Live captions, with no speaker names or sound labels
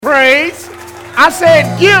I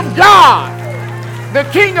said, give God, the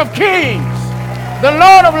King of Kings, the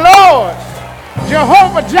Lord of Lords,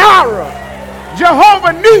 Jehovah Jireh,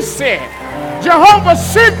 Jehovah Nissi, Jehovah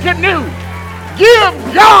Sidkenu. Give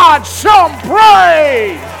God some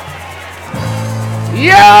praise.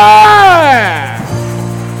 Yeah.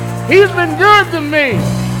 He's been good to me.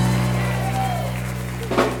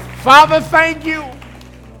 Father, thank you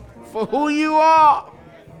for who you are.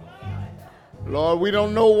 Lord, we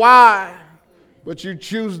don't know why, but you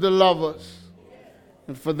choose to love us.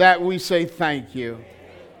 And for that we say thank you.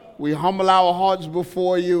 We humble our hearts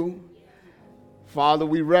before you. Father,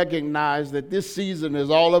 we recognize that this season is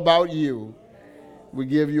all about you. We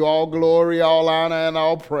give you all glory, all honor, and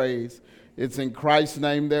all praise. It's in Christ's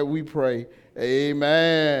name that we pray.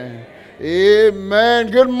 Amen. Amen.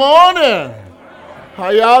 Good morning. How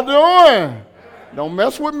y'all doing? Don't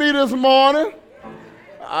mess with me this morning.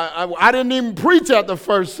 I didn't even preach at the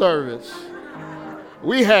first service.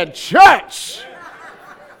 We had church.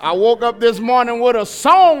 I woke up this morning with a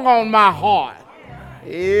song on my heart.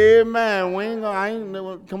 Amen.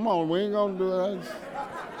 Come on, we ain't gonna do that.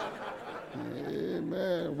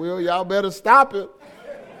 Amen. Well, y'all better stop it.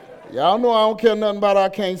 Y'all know I don't care nothing about I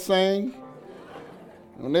can't sing.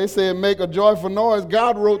 When they said make a joyful noise,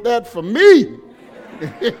 God wrote that for me.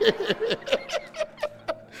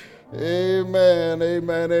 Amen,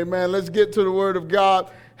 amen, amen. Let's get to the Word of God.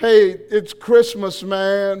 Hey, it's Christmas,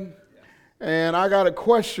 man, and I got a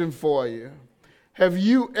question for you. Have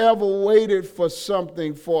you ever waited for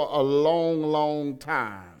something for a long, long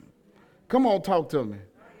time? Come on, talk to me.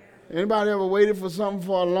 Anybody ever waited for something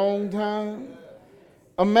for a long time?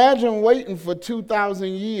 Imagine waiting for 2,000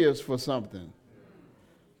 years for something.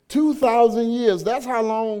 2,000 years, that's how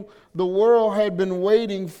long the world had been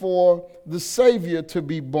waiting for the Savior to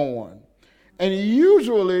be born. And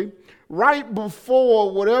usually, right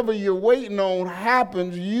before whatever you're waiting on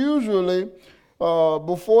happens, usually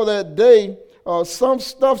before that day, some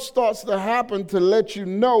stuff starts to happen to let you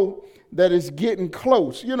know that it's getting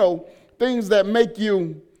close. You know, things that make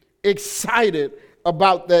you excited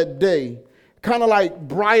about that day. Kind of like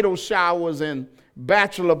bridal showers and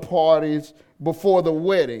bachelor parties before the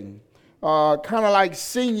wedding. Kind of like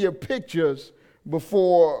senior pictures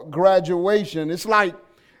before graduation. It's like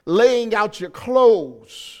laying out your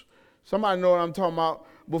clothes. Somebody know what I'm talking about.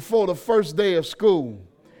 Before the first day of school.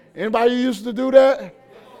 Anybody used to do that?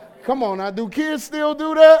 Come on now, do kids still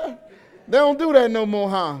do that? They don't do that no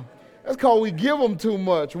more, huh? That's because we give them too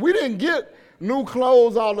much. We didn't get new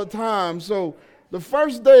clothes all the time. So the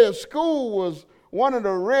first day of school was one of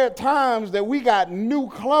the rare times that we got new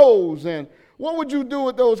clothes. And what would you do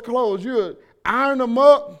with those clothes? You would iron them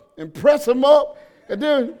up and press them up, and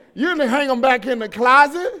then you didn't hang them back in the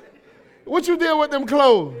closet. What you did with them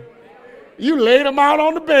clothes? You laid them out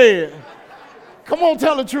on the bed. Come on,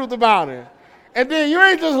 tell the truth about it. And then you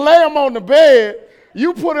ain't just lay them on the bed.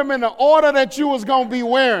 You put them in the order that you was going to be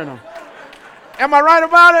wearing them. Am I right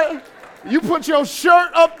about it? You put your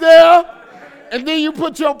shirt up there, and then you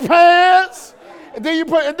put your pants, and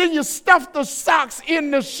then you stuff the socks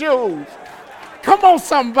in the shoes. Come on,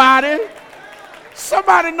 somebody.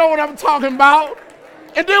 Somebody know what I'm talking about.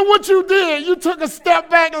 And then what you did, you took a step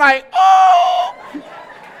back like, oh,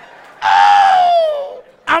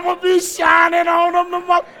 I'm going to be shining on them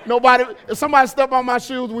tomorrow. Nobody, if somebody step on my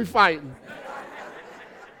shoes, we fighting.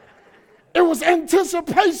 It was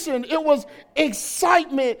anticipation. It was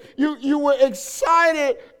excitement. You were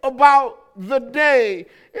excited about the day.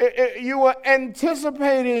 You were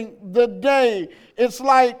anticipating the day. It's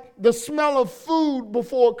like the smell of food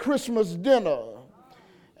before Christmas dinner.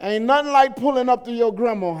 Ain't nothing like pulling up to your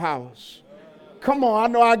grandma's house. Come on, I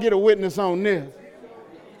know I get a witness on this.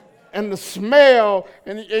 And the smell,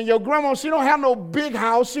 and your grandma, she don't have no big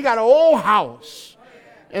house. She got an old house.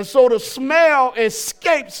 And so the smell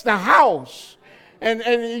escapes the house.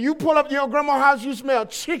 And you pull up to your grandma's house, you smell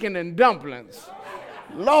chicken and dumplings.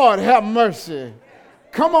 Lord have mercy.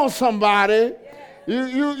 Come on, somebody.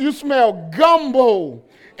 You smell gumbo.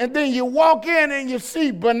 And then you walk in and you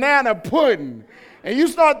see banana pudding. And you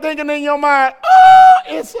start thinking in your mind, oh,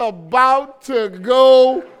 it's about to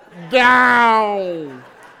go down.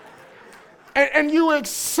 And you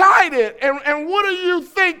excited. And what are you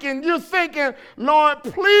thinking? You're thinking, Lord,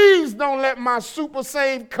 please don't let my super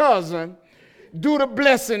saved cousin do the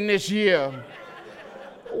blessing this year.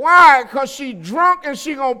 Why? Because she drunk and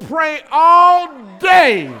she going to pray all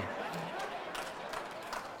day.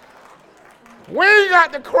 We ain't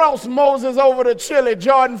got to cross Moses over to Chili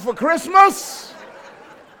Jordan for Christmas.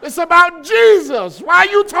 It's about Jesus. Why are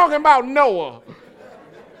you talking about Noah?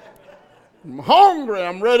 I'm hungry.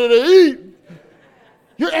 I'm ready to eat.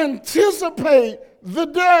 You anticipate the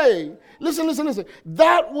day. Listen, listen, listen.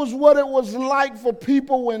 That was what it was like for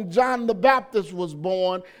people when John the Baptist was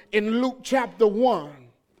born in Luke chapter 1.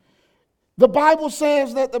 The Bible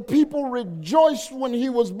says that the people rejoiced when he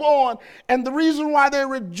was born, and the reason why they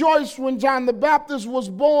rejoiced when John the Baptist was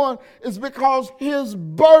born is because his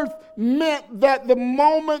birth meant that the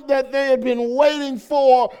moment that they had been waiting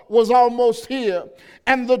for was almost here.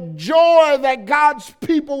 And the joy that God's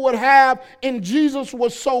people would have in Jesus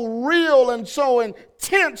was so real and so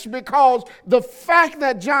intense because the fact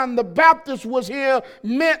that John the Baptist was here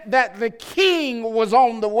meant that the king was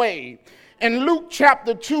on the way. In Luke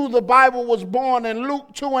chapter 2, the Bible was born, and Luke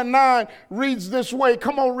 2:9 reads this way.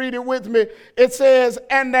 Come on, read it with me. It says,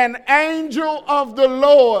 and an angel of the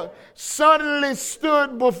Lord suddenly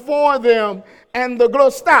stood before them, and the glory.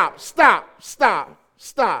 Stop.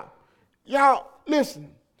 Y'all, listen.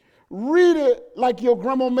 Read it like your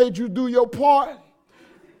grandma made you do your part.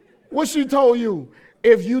 What she told you?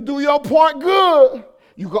 If you do your part good,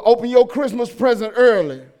 you can open your Christmas present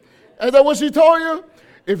early. Is that what she told you?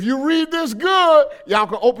 If you read this good, y'all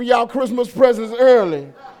can open y'all Christmas presents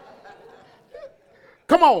early.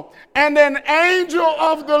 Come on. And an angel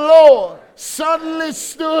of the Lord suddenly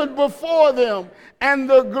stood before them, and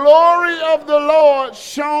the glory of the Lord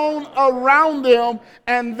shone around them,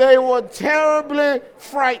 and they were terribly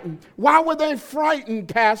frightened. Why were they frightened,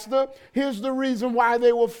 Pastor? Here's the reason why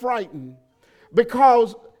they were frightened.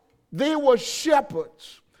 Because they were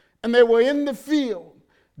shepherds, and they were in the field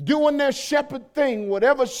doing their shepherd thing,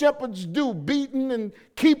 whatever shepherds do, beating and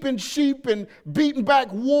keeping sheep and beating back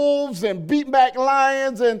wolves and beating back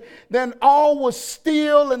lions, and then all was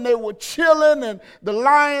still and they were chilling, and the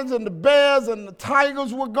lions and the bears and the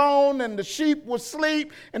tigers were gone and the sheep were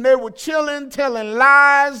asleep, and they were chilling, telling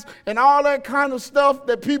lies and all that kind of stuff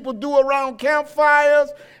that people do around campfires.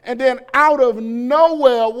 And then out of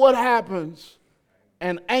nowhere, what happens?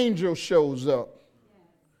 An angel shows up.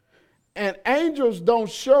 And angels don't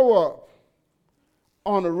show up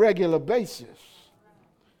on a regular basis.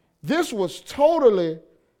 This was totally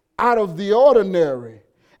out of the ordinary.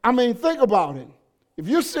 I mean, think about it. If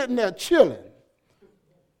you're sitting there chilling,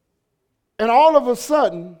 and all of a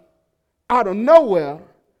sudden, out of nowhere,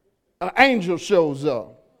 an angel shows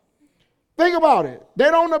up. Think about it.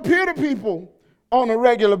 They don't appear to people on a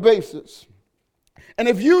regular basis. And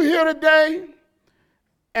if you here today,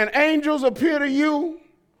 and angels appear to you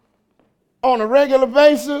on a regular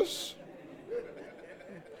basis.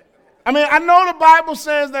 I mean, I know the Bible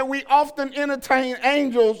says that we often entertain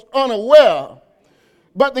angels unaware,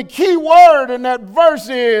 but the key word in that verse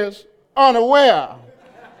is unaware.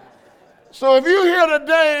 So if you're here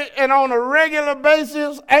today and on a regular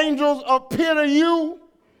basis, angels appear to you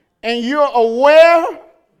and you're aware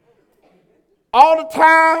all the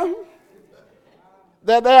time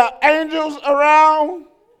that there are angels around,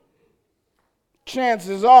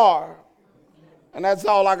 chances are. And that's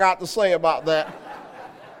all I got to say about that.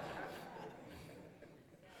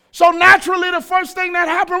 So naturally, the first thing that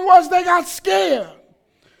happened was they got scared.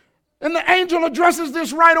 And the angel addresses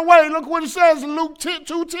this right away. Look what it says in Luke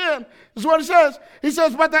 2:10. This is what it says. He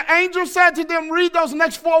says, but the angel said to them, read those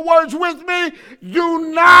next 4 words with me.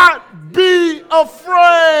 Do not be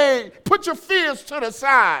afraid. Put your fears to the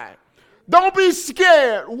side. Don't be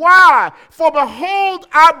scared. Why? For behold,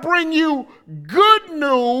 I bring you good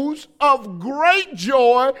news of great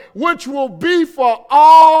joy, which will be for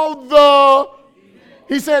all the...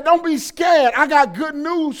 He said, don't be scared. I got good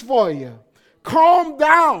news for you. Calm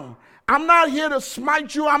down. I'm not here to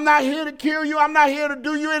smite you. I'm not here to kill you. I'm not here to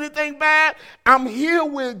do you anything bad. I'm here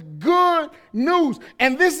with good news.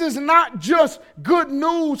 And this is not just good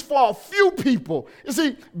news for a few people. You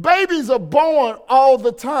see, babies are born all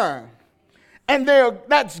the time. And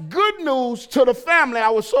that's good news to the family. I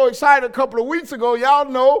was so excited a couple of weeks ago. Y'all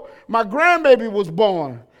know my grandbaby was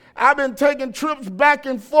born. I've been taking trips back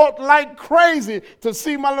and forth like crazy to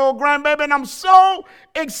see my little grandbaby, and I'm so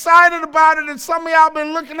excited about it, and some of y'all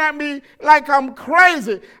been looking at me like I'm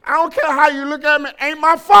crazy. I don't care how you look at me. Ain't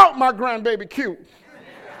my fault my grandbaby cute.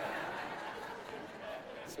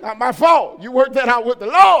 It's not my fault. You work that out with the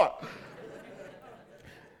Lord.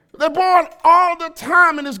 They're born all the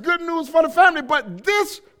time, and it's good news for the family. But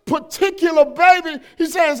this particular baby, he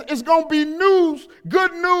says, is going to be news,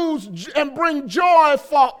 good news, and bring joy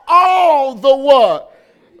for all the what?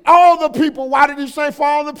 All the people. Why did he say for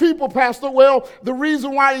all the people, Pastor? Well, the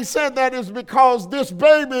reason why he said that is because this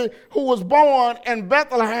baby who was born in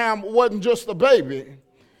Bethlehem wasn't just a baby.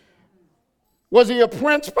 Was he a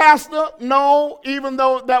prince, Pastor? No, even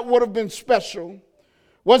though that would have been special.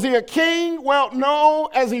 Was he a king? Well, no,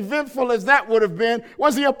 as eventful as that would have been.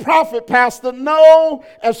 Was he a prophet, pastor? No,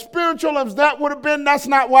 as spiritual as that would have been. That's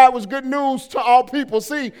not why it was good news to all people.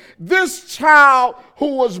 See, this child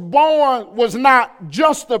who was born was not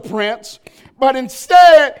just a prince, but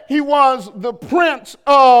instead he was the Prince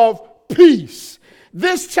of Peace.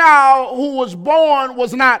 This child who was born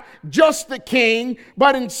was not just the king,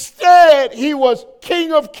 but instead he was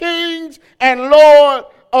King of Kings and Lord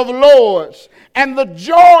of Lords. And the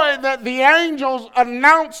joy that the angels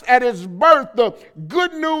announced at his birth, the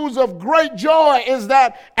good news of great joy, is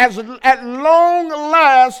that at long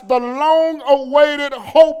last, the long-awaited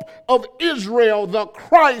hope of Israel, the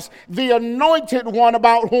Christ, the anointed one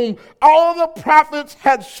about whom all the prophets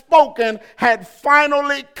had spoken, had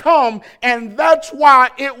finally come. And that's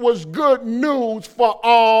why it was good news for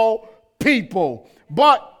all people.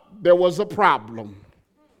 But there was a problem.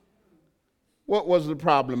 What was the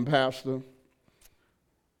problem, Pastor?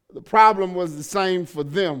 The problem was the same for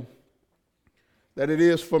them that it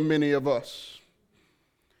is for many of us.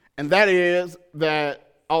 And that is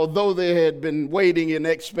that although they had been waiting in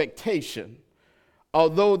expectation,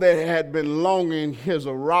 although they had been longing his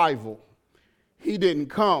arrival, he didn't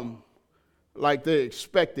come like they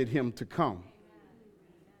expected him to come.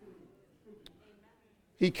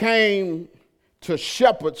 He came to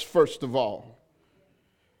shepherds, first of all.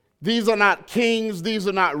 These are not kings. These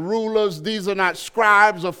are not rulers. These are not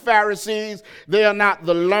scribes or Pharisees. They are not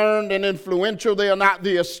the learned and influential. They are not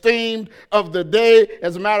the esteemed of the day.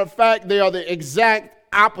 As a matter of fact, they are the exact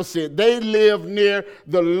opposite. They live near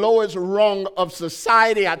the lowest rung of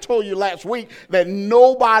society. I told you last week that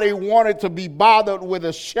nobody wanted to be bothered with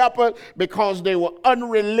a shepherd because they were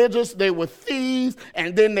unreligious, they were thieves,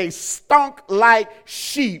 and then they stunk like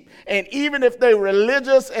sheep. And even if they were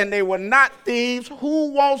religious and they were not thieves,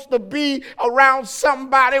 who wants to be around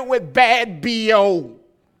somebody with bad BO?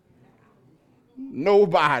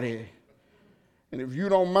 Nobody. And if you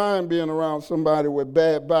don't mind being around somebody with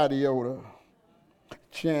bad body odor,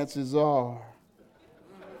 chances are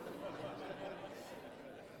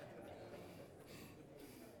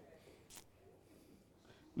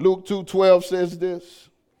Luke 2:12 says this: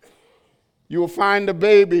 you will find a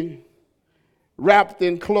baby wrapped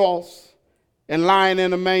in cloths and lying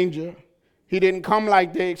in a manger. He didn't come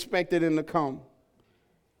like they expected him to come.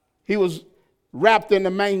 He was wrapped in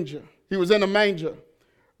a manger. He was in a manger,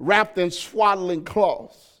 wrapped in swaddling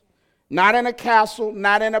cloths. Not in a castle,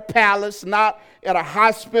 not in a palace, not at a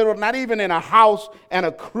hospital, not even in a house and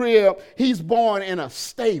a crib. He's born in a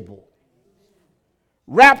stable,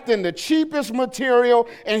 wrapped in the cheapest material,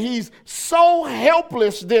 and he's so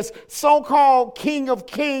helpless, this so-called King of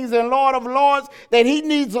Kings and Lord of Lords, that he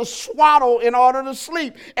needs a swaddle in order to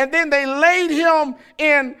sleep. And then they laid him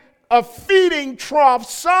in a feeding trough,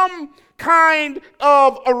 some kind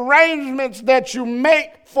of arrangements that you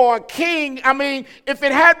make for a king. I mean, if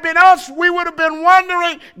it had been us, we would have been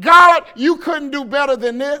wondering, God, you couldn't do better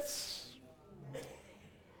than this.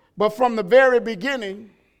 But from the very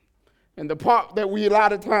beginning, and the part that we a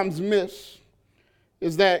lot of times miss,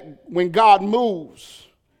 is that when God moves,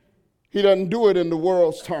 he doesn't do it in the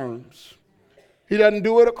world's terms. He doesn't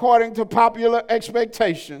do it according to popular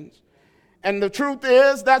expectations. And the truth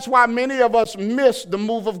is, that's why many of us miss the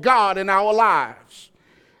move of God in our lives.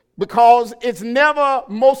 Because it's never,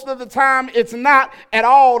 most of the time, it's not at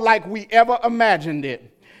all like we ever imagined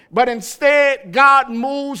it. But instead, God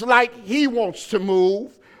moves like he wants to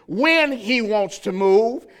move, when he wants to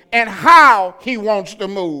move, and how he wants to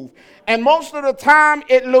move. And most of the time,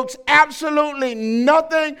 it looks absolutely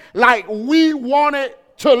nothing like we want it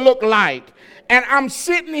to look like. And I'm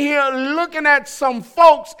sitting here looking at some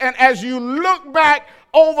folks, and as you look back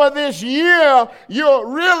over this year, you're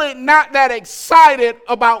really not that excited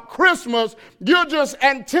about Christmas. You're just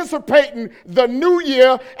anticipating the new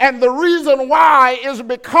year, and the reason why is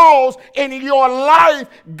because in your life,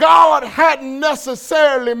 God hadn't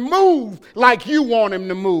necessarily moved like you want him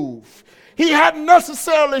to move. He hadn't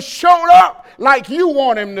necessarily showed up like you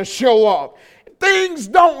want him to show up. Things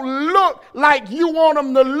don't look like you want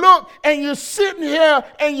them to look, and you're sitting here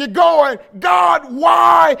and you're going, God,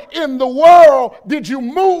 why in the world did you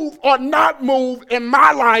move or not move in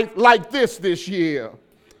my life like this year?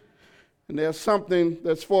 And there's something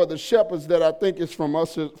that's for the shepherds that I think is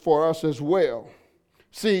for us as well.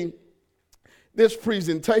 See, this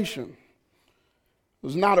presentation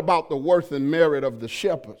was not about the worth and merit of the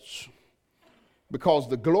shepherds, because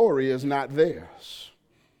the glory is not theirs.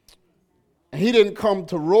 He didn't come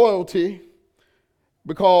to royalty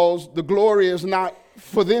because the glory is not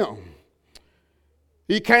for them.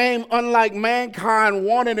 He came unlike mankind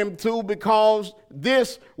wanted him to, because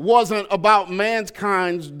this wasn't about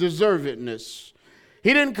mankind's deservedness.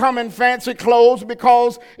 He didn't come in fancy clothes,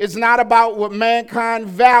 because it's not about what mankind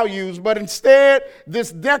values, but instead,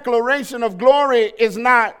 this declaration of glory is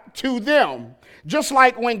not to them. Just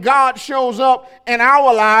like when God shows up in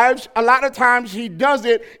our lives, a lot of times he does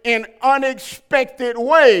it in unexpected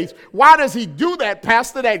ways. Why does he do that,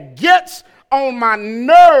 Pastor? That gets on my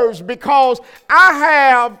nerves, because I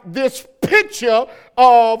have this picture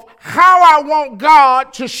of how I want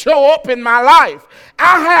God to show up in my life.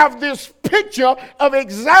 I have this picture of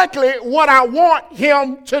exactly what I want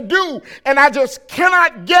him to do. And I just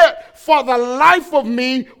cannot get for the life of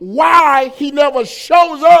me why he never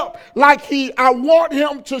shows up like I want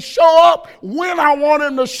him to show up, when I want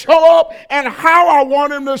him to show up, and how I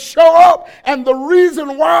want him to show up. And the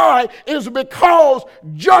reason why is because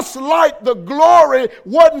just like the glory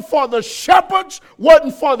wasn't for the shepherds,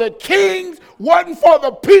 wasn't for the kings, wasn't for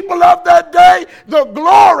the people of that day, the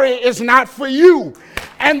glory is not for you.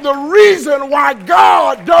 And the reason why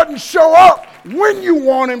God doesn't show up when you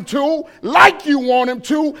want him to, like you want him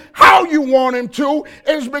to, how you want him to,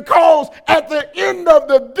 is because at the end of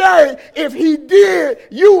the day, if he did,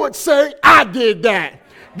 you would say, I did that.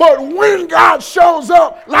 But when God shows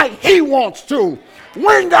up like he wants to,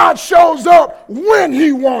 when God shows up when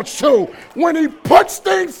he wants to, when he puts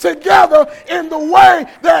things together in the way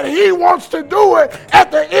that he wants to do it, at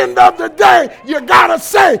the end of the day, you gotta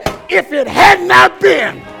say, if it had not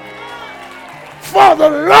been for the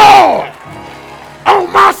Lord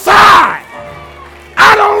on my side,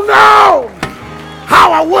 I don't know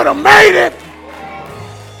how I would have made it.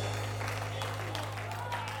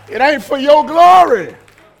 It ain't for your glory.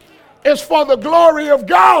 It's for the glory of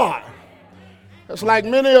God. It's like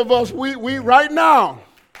many of us, we right now,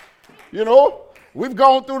 we've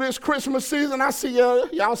gone through this Christmas season. I see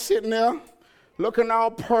y'all sitting there looking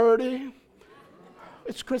all purty.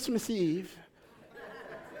 It's Christmas Eve.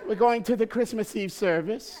 We're going to the Christmas Eve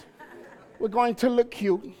service. We're going to look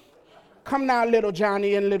cute. Come now, little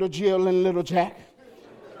Johnny and little Jill and little Jack.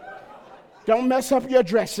 Don't mess up your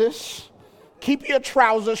dresses. Keep your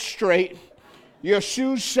trousers straight. Your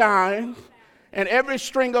shoes shine. And every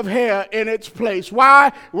string of hair in its place.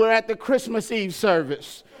 Why? We're at the Christmas Eve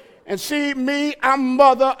service. And see, me, I'm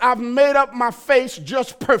mother. I've made up my face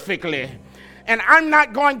just perfectly. And I'm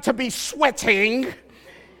not going to be sweating,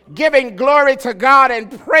 giving glory to God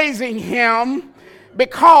and praising him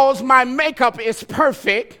because my makeup is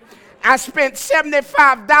perfect. I spent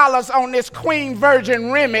 $75 on this Queen Virgin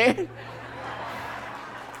Remy.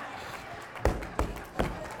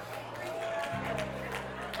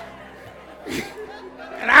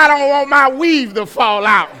 And I don't want my weave to fall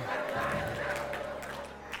out.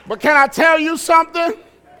 But can I tell you something?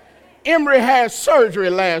 Emery had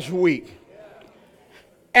surgery last week.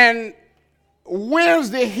 And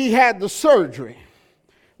Wednesday, he had the surgery.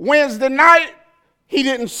 Wednesday night, he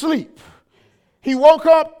didn't sleep. He woke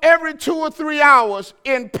up every 2 or 3 hours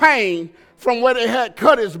in pain from where they had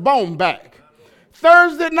cut his bone back.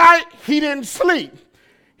 Thursday night, he didn't sleep.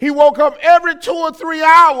 He woke up every 2 or 3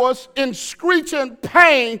 hours in screeching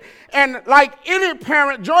pain. And like any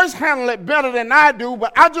parent, Joyce handled it better than I do,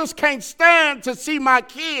 but I just can't stand to see my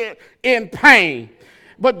kid in pain.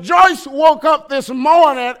 But Joyce woke up this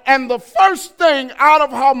morning, and the first thing out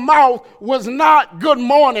of her mouth was not good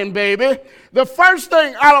morning, baby. The first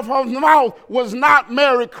thing out of her mouth was not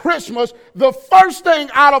Merry Christmas. The first thing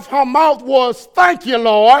out of her mouth was, thank you,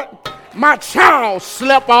 Lord. My child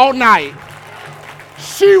slept all night.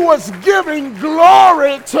 She was giving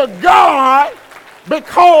glory to God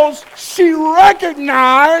because she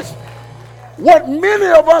recognized what many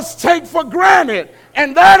of us take for granted,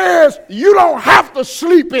 and that is you don't have to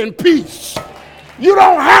sleep in peace. You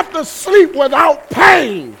don't have to sleep without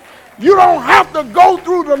pain. You don't have to go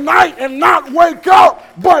through the night and not wake up,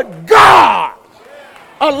 but God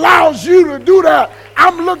allows you to do that.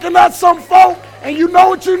 I'm looking at some folk, and you know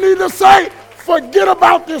what you need to say? Forget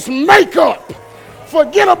about this makeup.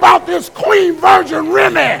 Forget about this Queen Virgin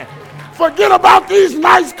Remy. Forget about these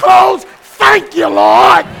nice clothes. Thank you,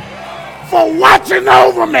 Lord, for watching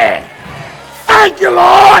over me. Thank you,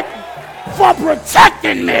 Lord, for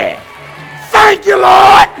protecting me. Thank you,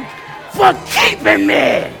 Lord, for keeping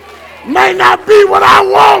me. May not be what I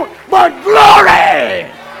want, but glory.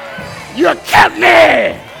 You kept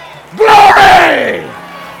me. Glory.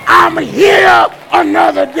 I'm here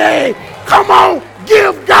another day. Come on,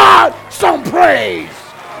 give God some praise.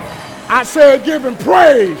 I said give him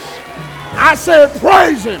praise. I said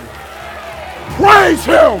praise him. Praise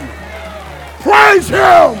him. Praise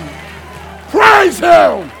him. Praise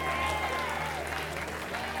him.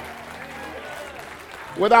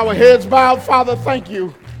 With our heads bowed, Father, thank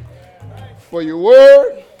you for your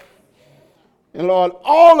word. And Lord,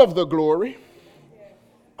 all of the glory,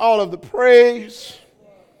 all of the praise,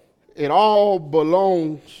 it all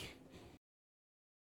belongs